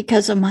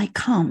because of my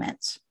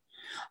comments.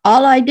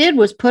 All I did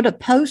was put a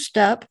post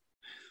up,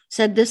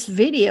 said this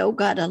video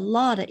got a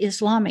lot of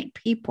Islamic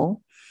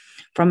people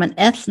from an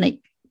ethnic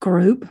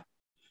group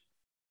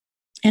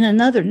in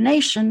another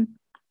nation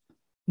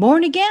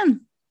born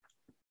again.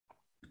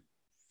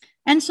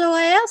 And so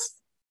I asked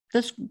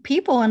this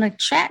people in a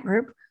chat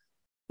group,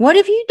 what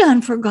have you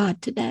done for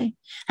God today?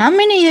 How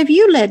many have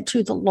you led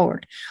to the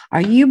Lord?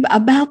 Are you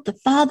about the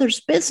Father's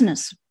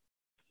business?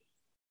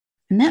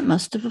 And that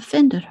must have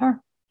offended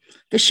her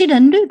because she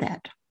doesn't do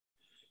that.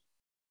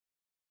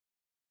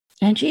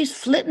 And she's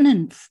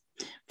flitting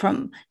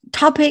from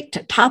topic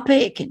to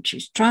topic, and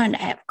she's trying to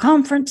have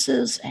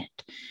conferences and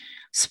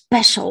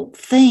special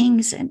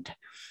things,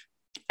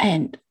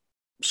 and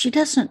she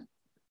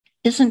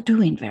isn't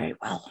doing very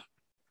well.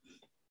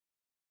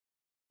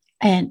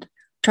 And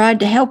tried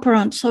to help her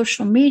on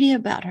social media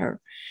about her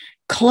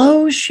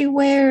clothes she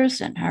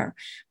wears and her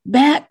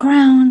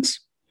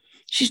backgrounds.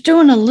 She's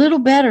doing a little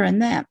better in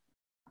that.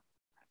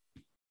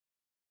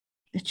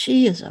 But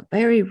she is a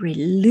very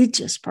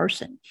religious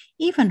person.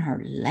 Even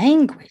her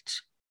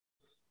language.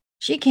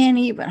 She can't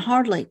even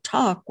hardly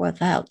talk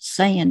without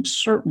saying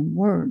certain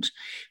words.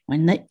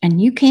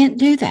 And you can't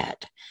do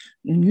that.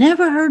 You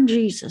never heard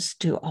Jesus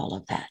do all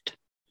of that.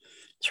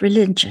 It's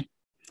religion,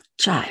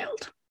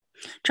 child,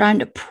 trying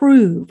to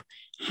prove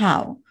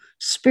how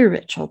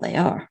spiritual they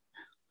are.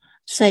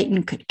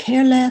 Satan could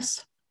care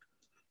less.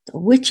 The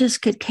witches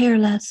could care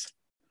less.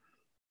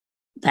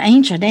 The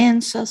ancient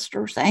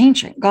ancestors, the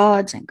ancient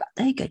gods, and God,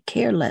 they could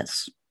care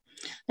less.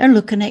 They're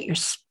looking at your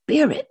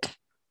spirit.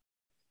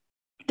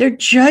 They're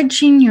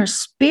judging your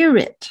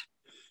spirit,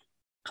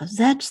 because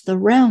that's the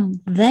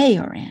realm they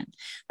are in.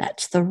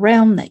 That's the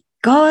realm that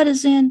God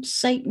is in,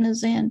 Satan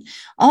is in,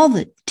 all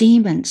the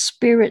demon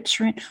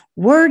spirits are in,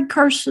 word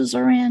curses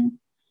are in.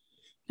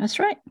 That's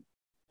right,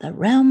 the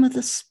realm of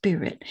the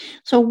spirit.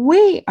 So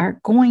we are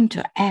going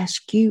to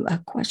ask you a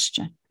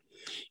question.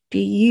 Do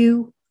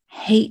you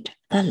hate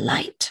the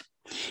light?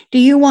 Do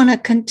you want to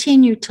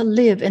continue to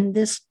live in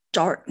this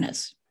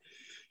darkness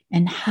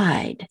and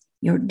hide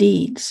your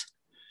deeds?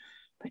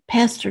 But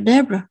Pastor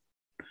Deborah,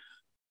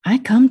 I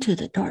come to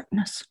the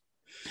darkness.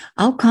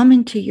 I'll come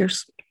into your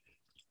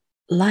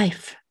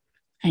life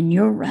and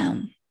your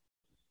realm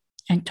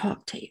and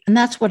talk to you. And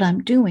that's what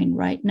I'm doing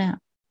right now.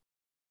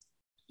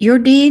 Your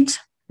deeds,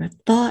 your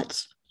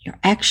thoughts, your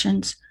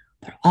actions,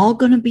 they're all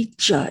going to be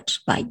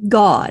judged by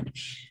God,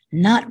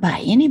 not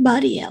by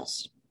anybody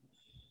else.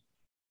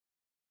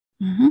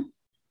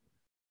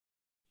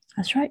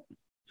 That's right.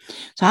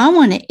 So I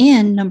want to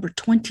end number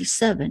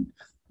 27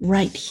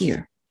 right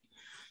here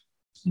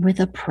with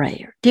a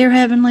prayer. Dear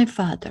Heavenly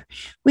Father,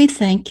 we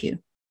thank you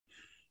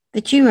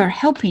that you are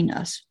helping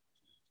us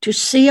to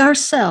see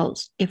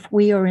ourselves if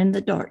we are in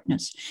the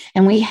darkness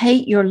and we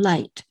hate your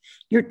light,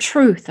 your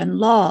truth and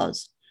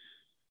laws,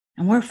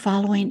 and we're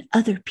following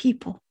other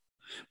people,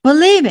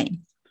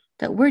 believing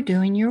that we're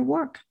doing your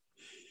work.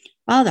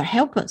 Father,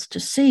 help us to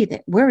see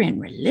that we're in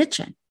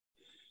religion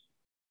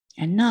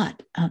and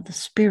not of the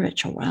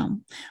spiritual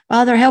realm.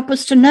 Father, help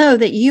us to know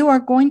that you are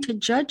going to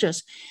judge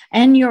us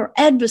and your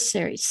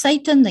adversary,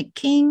 Satan, the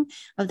king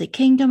of the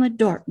kingdom of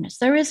darkness.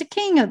 There is a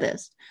king of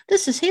this.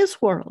 This is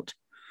his world,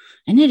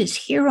 and it is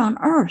here on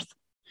earth,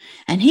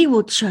 and he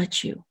will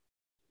judge you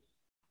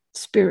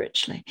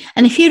spiritually.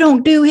 And if you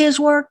don't do his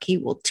work, he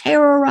will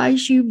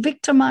terrorize you,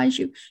 victimize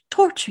you,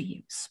 torture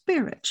you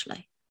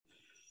spiritually.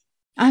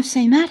 I've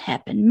seen that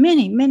happen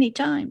many, many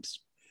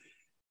times.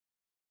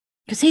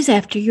 Because he's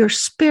after your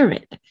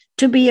spirit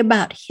to be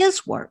about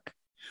his work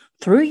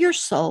through your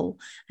soul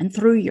and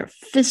through your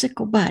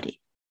physical body.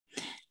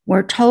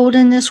 We're told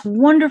in this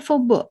wonderful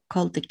book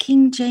called the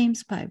King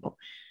James Bible,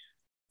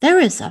 there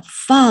is a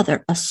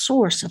father, a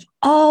source of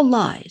all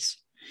lies.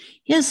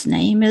 His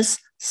name is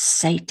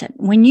Satan.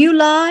 When you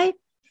lie,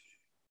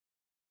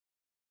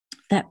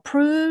 that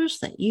proves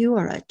that you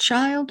are a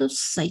child of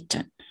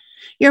Satan.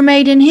 You're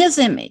made in his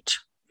image,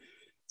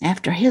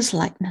 after his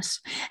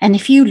likeness. And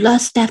if you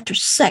lust after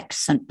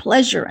sex and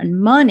pleasure and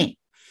money,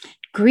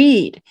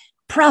 greed,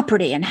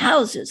 property and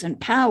houses and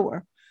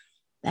power,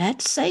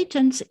 that's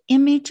Satan's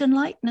image and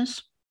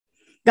likeness.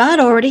 God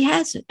already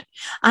has it.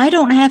 I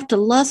don't have to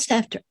lust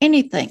after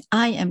anything.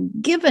 I am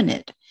given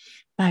it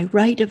by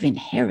right of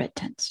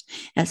inheritance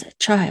as a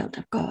child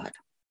of God.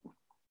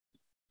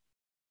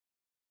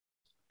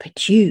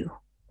 But you're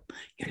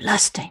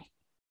lusting,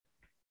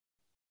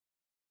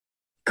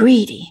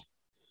 greedy,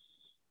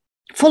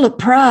 full of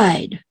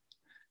pride.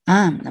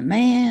 I'm the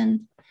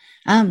man.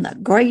 I'm the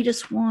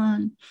greatest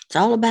one. It's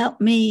all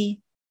about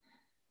me.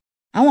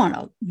 I want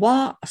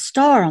a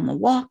star on the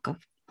walk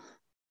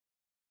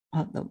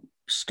of the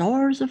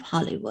stars of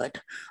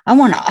Hollywood. I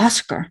want an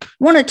Oscar. I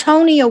want a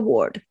Tony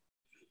Award.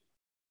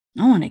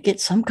 I want to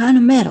get some kind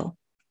of medal.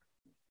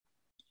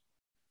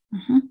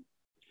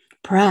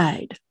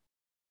 Pride.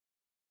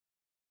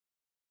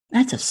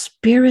 That's a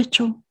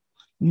spiritual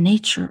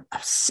nature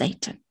of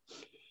Satan.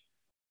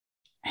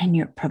 And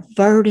you're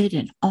perverted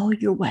in all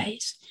your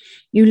ways.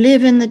 You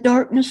live in the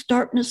darkness.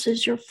 Darkness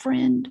is your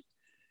friend.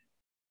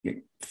 Your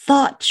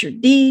thoughts, your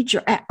deeds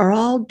are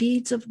all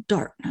deeds of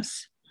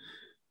darkness.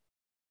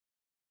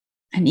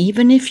 And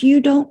even if you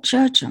don't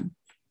judge them,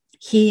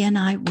 he and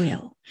I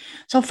will.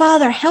 So,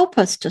 Father, help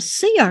us to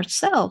see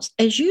ourselves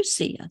as you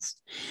see us.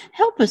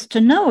 Help us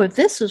to know if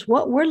this is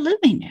what we're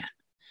living in.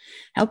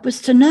 Help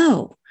us to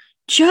know.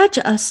 Judge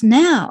us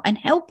now and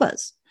help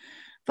us.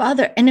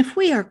 Father, and if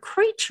we are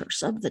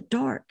creatures of the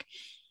dark,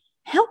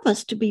 help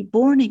us to be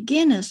born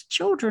again as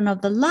children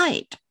of the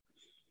light,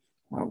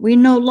 where we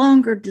no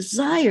longer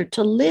desire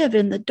to live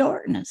in the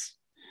darkness.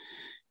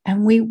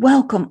 And we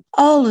welcome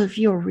all of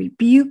your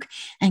rebuke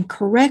and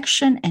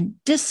correction and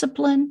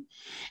discipline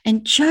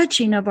and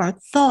judging of our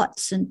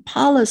thoughts and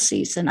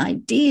policies and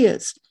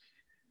ideas,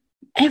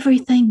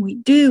 everything we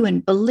do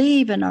and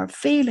believe in our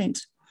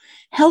feelings.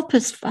 Help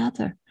us,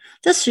 Father.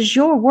 This is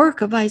your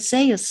work of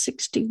Isaiah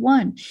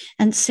 61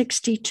 and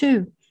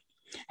 62.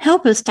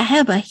 Help us to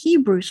have a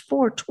Hebrews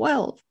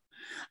 4:12,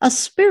 a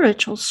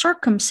spiritual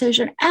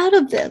circumcision out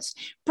of this.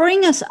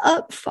 Bring us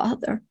up,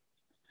 Father.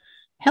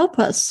 Help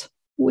us.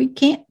 We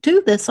can't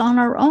do this on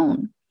our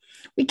own.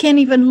 We can't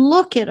even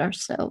look at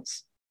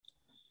ourselves.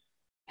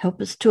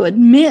 Help us to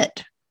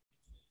admit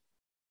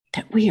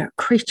that we are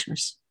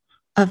creatures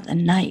of the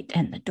night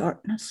and the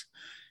darkness,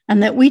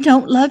 and that we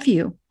don't love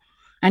you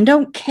and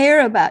don't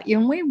care about you,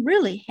 and we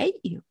really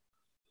hate you.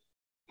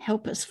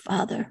 Help us,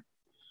 Father.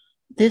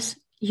 This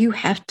you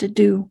have to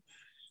do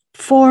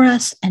for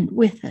us and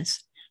with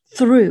us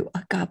through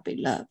agape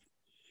love.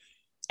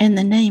 In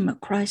the name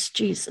of Christ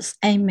Jesus,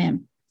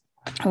 amen.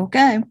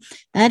 Okay,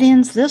 that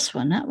ends this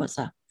one. That was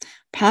a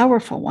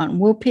powerful one.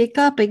 We'll pick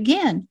up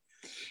again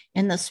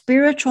in the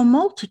Spiritual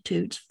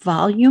Multitudes,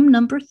 volume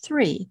number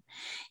 3,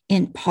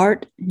 in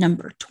part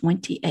number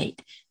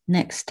 28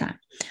 next time.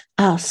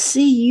 I'll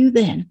see you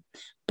then.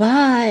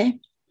 Bye.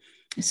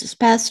 This is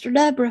Pastor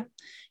Deborah.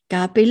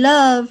 Agape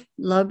Love.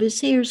 Love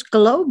is Here's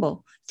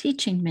Global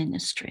Teaching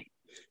Ministry.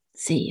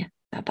 See ya.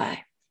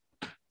 Bye-bye.